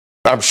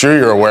I'm sure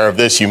you're aware of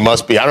this. You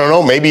must be. I don't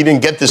know. Maybe you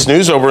didn't get this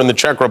news over in the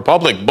Czech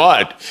Republic,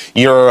 but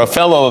your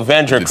fellow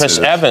Avenger, Chris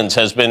Evans,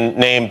 has been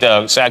named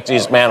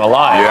sexiest man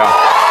alive. Yeah.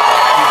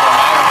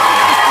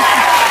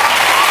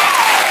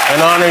 An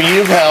honor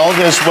you've held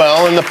as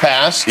well in the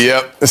past.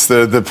 Yep, it's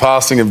the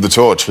passing of the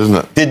torch, isn't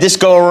it? Did this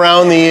go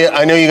around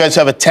I know you guys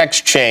have a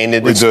text chain.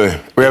 We do.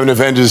 We have an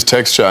Avengers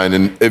text chain,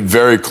 and it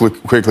very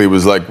quickly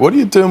was like, what are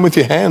you doing with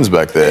your hands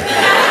back there?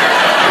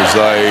 It was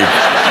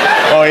like...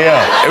 Oh,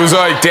 yeah. It was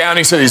like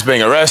Downey said he's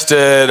being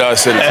arrested. I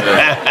said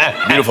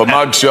it's a beautiful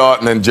mugshot,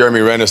 and then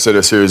Jeremy Renner said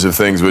a series of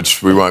things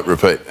which we won't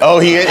repeat.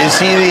 Oh,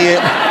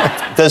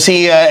 does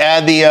he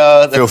add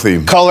the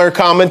filthy color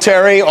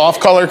commentary,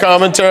 off-color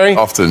commentary?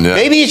 Often, yeah.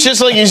 Maybe he's just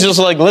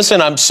like,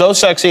 listen, I'm so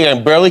sexy, I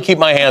can barely keep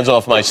my hands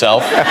off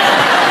myself.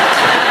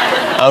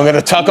 I'm going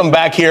to tuck them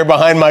back here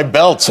behind my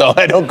belt so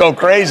I don't go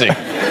crazy.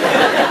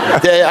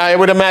 I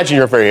would imagine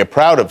you're very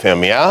proud of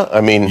him, yeah? I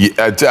mean...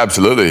 Yeah,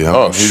 absolutely.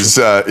 He's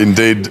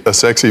indeed a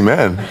sexy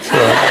man.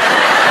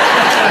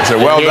 So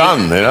well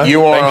done, you know?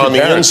 You are on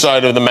the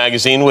inside of the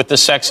magazine with the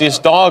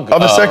sexiest dog. Oh,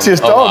 the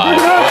sexiest dog?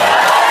 Yeah.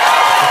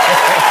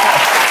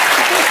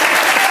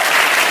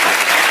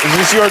 Is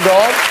this your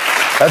dog?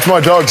 That's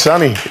my dog,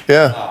 Sonny.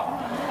 Yeah.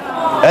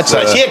 That's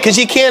nice. Yeah, because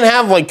you can't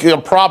have, like, a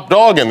prop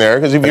dog in there,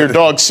 because if your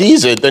dog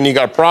sees it, then you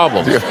got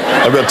problems.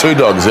 I've got 2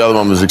 dogs. The other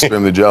one was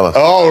extremely jealous.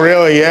 Oh,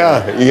 really?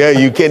 Yeah. Yeah,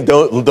 you can't...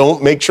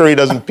 Don't make sure he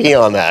doesn't pee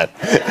on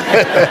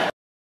that.